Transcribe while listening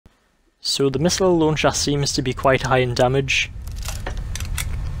So the missile launcher seems to be quite high in damage.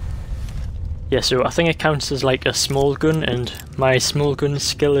 Yeah, so I think it counts as like a small gun, and my small gun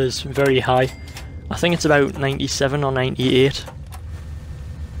skill is very high. I think it's about 97 or 98.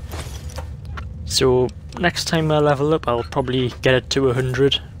 So next time I level up, I'll probably get it to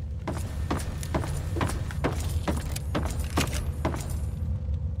 100.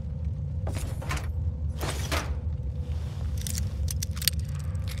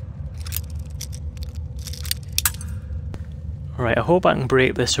 Right, I hope I can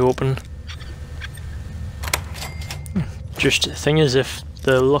break this open. Just the thing is, if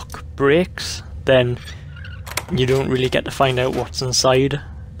the lock breaks, then you don't really get to find out what's inside.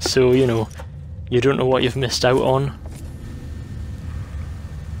 So, you know, you don't know what you've missed out on.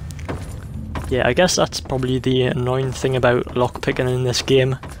 Yeah, I guess that's probably the annoying thing about lockpicking in this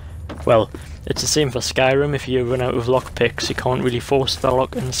game. Well, it's the same for Skyrim. If you run out of lockpicks, you can't really force the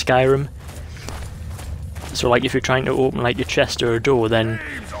lock in Skyrim. So like if you're trying to open like a chest or a door, then,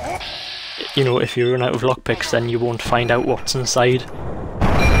 you know, if you run out of lockpicks, then you won't find out what's inside.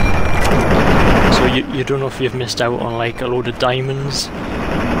 So you don't know if you've missed out on like a load of diamonds,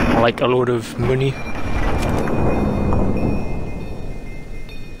 or like a load of money.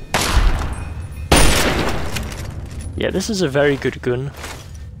 Yeah, this is a very good gun.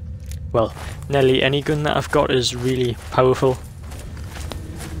 Well, nearly any gun that I've got is really powerful.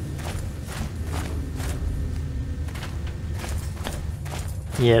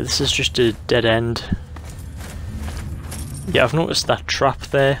 Yeah, this is just a dead end. Yeah, I've noticed that trap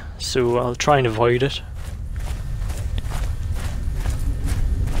there, so I'll try and avoid it.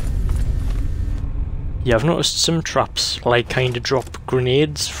 Yeah, I've noticed some traps like kind of drop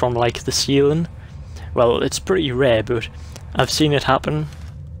grenades from like the ceiling. Well, it's pretty rare, but I've seen it happen.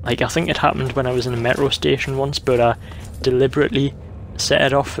 Like, I think it happened when I was in a metro station once, but I deliberately set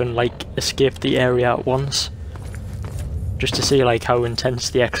it off and like escaped the area at once, just to see like how intense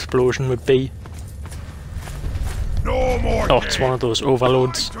the explosion would be. No more. Oh, it's one of those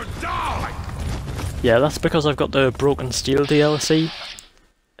overloads. Yeah, that's because I've got the Broken Steel DLC,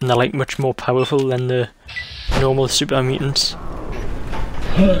 and they're like much more powerful than the normal super mutants.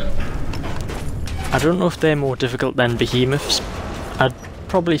 I don't know if they're more difficult than behemoths. I'd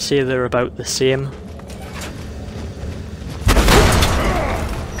probably say they're about the same.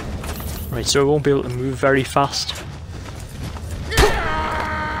 Right, so I won't be able to move very fast.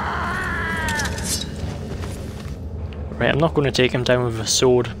 Right, I'm not going to take him down with a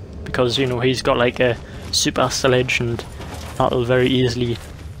sword, because, you know, he's got like a super sledge and that'll very easily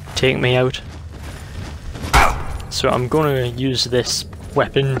take me out. So I'm going to use this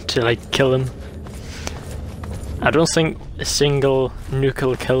weapon to like kill him. I don't think a single nuke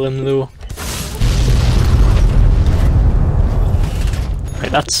will kill him though.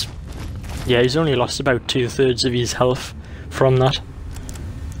 Right, that's... yeah, he's only lost about 2/3 of his health from that.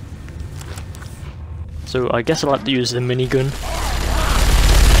 So I guess I'll have to use the minigun.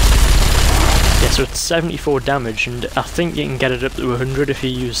 Yeah, so it's 74 damage, and I think you can get it up to 100 if you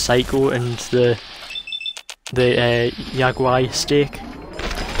use Psycho and the Yagwai stake.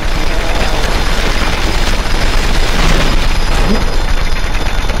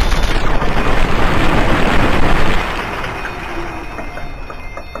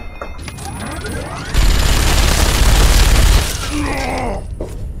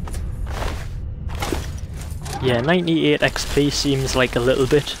 Yeah, 98 XP seems like a little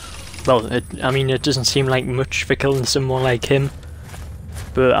bit. Well, I mean, it doesn't seem like much for killing someone like him,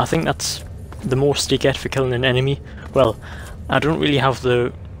 but I think that's the most you get for killing an enemy. Well, I don't really have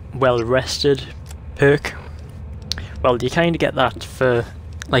the well rested perk. Well, you kind of get that for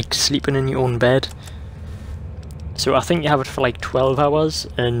like sleeping in your own bed. So I think you have it for like 12 hours,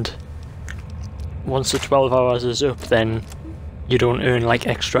 and once the 12 hours is up, then you don't earn like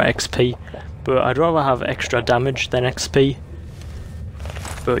extra XP. But I'd rather have extra damage than XP,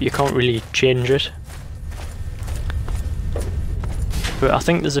 but you can't really change it. But I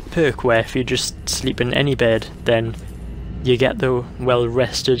think there's a perk where if you just sleep in any bed, then you get the well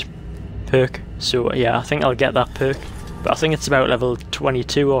rested perk. So yeah, I think I'll get that perk, but I think it's about level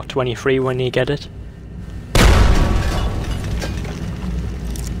 22 or 23 when you get it.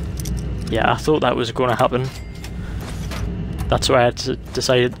 Yeah, I thought that was going to happen. That's why I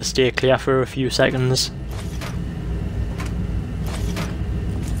decided to stay clear for a few seconds.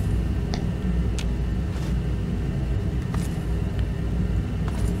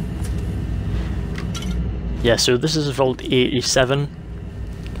 Yeah, so this is Vault 87,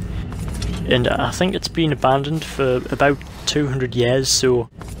 and I think it's been abandoned for about 200 years, so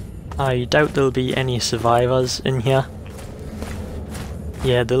I doubt there'll be any survivors in here.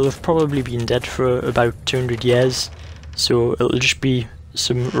 Yeah, they'll have probably been dead for about 200 years, so it'll just be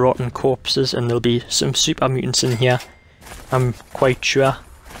some rotten corpses and there'll be some super mutants in here, I'm quite sure.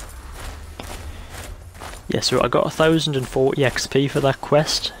 Yeah, so I got 1040 XP for that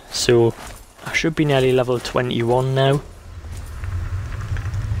quest, so I should be nearly level 21 now.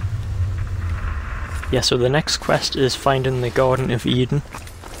 Yeah, so the next quest is finding the Garden of Eden.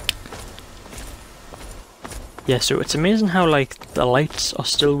 Yeah, so it's amazing how like the lights are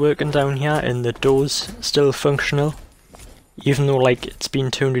still working down here and the doors still functional, even though like it's been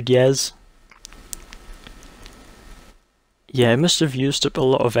 200 years. Yeah, it must have used up a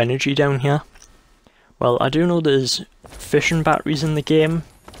lot of energy down here. Well, I do know there's fission batteries in the game,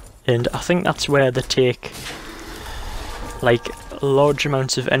 and I think that's where they take like large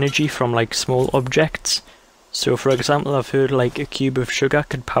amounts of energy from like small objects. So for example, I've heard like a cube of sugar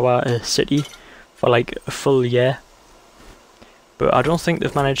could power a city for like a full year. But I don't think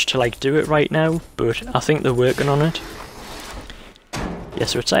they've managed to like do it right now, but I think they're working on it. Yeah,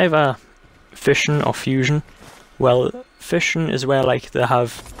 so it's either fission or fusion. Well, fission is where like they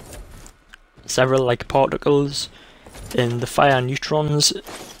have several like particles and the fire neutrons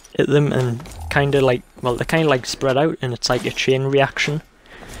at them and kinda like, well, they kinda like spread out and it's like a chain reaction.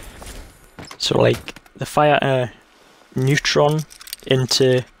 So like the fire a neutron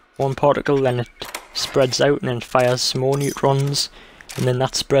into one particle, then it spreads out and then fires some more neutrons and then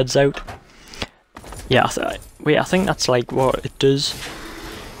that spreads out. Yeah, I think that's like what it does.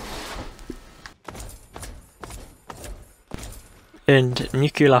 And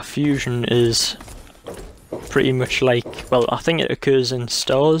nuclear fusion is pretty much like, well, I think it occurs in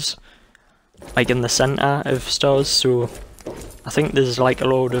stars, like in the centre of stars, so I think there's like a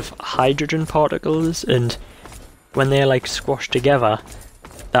load of hydrogen particles, and when they're like squashed together,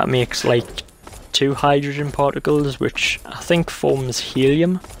 that makes like 2 hydrogen particles, which I think forms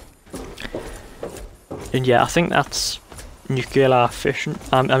helium. And yeah, I think that's nuclear fission,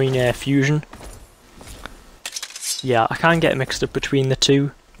 fusion. Yeah, I can't get mixed up between the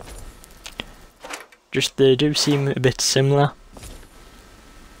two. Just they do seem a bit similar.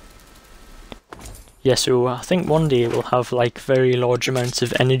 Yeah, so I think one day we'll have like very large amounts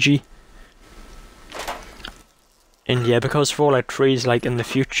of energy. And yeah, because Fallout 3 is like in the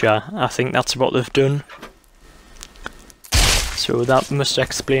future, I think that's what they've done. So that must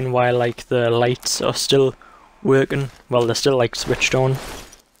explain why like the lights are still working. Well, they're still like switched on.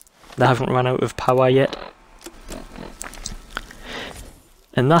 They haven't run out of power yet.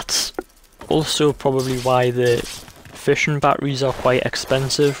 And that's also probably why the fission batteries are quite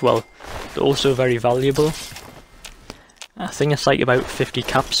expensive. Well, they're also very valuable. I think it's like about 50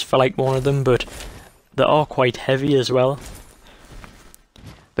 caps for like one of them, but they are quite heavy as well.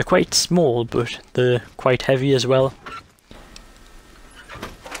 They're quite small, but they're quite heavy as well.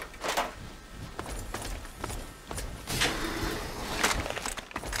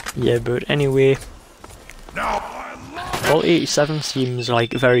 Yeah, but anyway, Vault 87 seems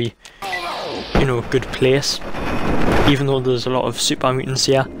like a very, you know, good place, even though there's a lot of super mutants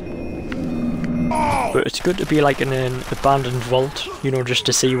here. But it's good to be like in an abandoned vault, you know, just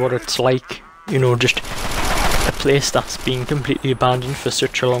to see what it's like, you know, just a place that's been completely abandoned for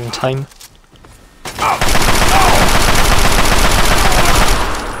such a long time.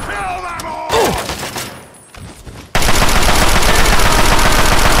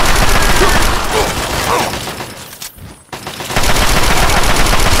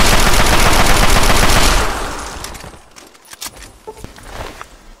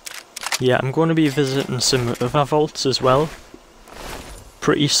 Yeah, I'm going to be visiting some other vaults as well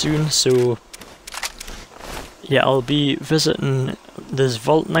pretty soon, so yeah, I'll be visiting, there's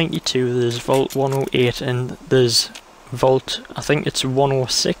Vault 92, there's Vault 108, and there's Vault, I think it's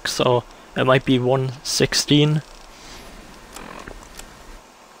 106, or it might be 116.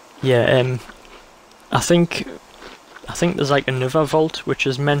 Yeah, I think there's like another vault which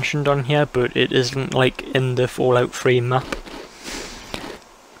is mentioned on here, but it isn't like in the Fallout 3 map.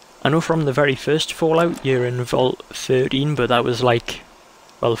 I know from the very first Fallout you're in Vault 13, but that was like,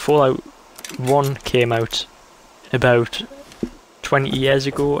 well, Fallout 1 came out about 20 years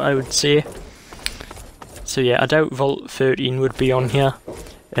ago, I would say. So yeah, I doubt Vault 13 would be on here,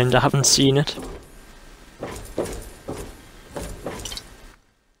 and I haven't seen it.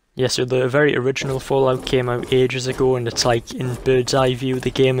 Yeah, so the very original Fallout came out ages ago, and it's like in bird's eye view of the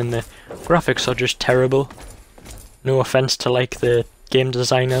game, and the graphics are just terrible. No offense to like the game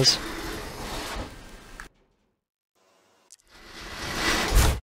designers.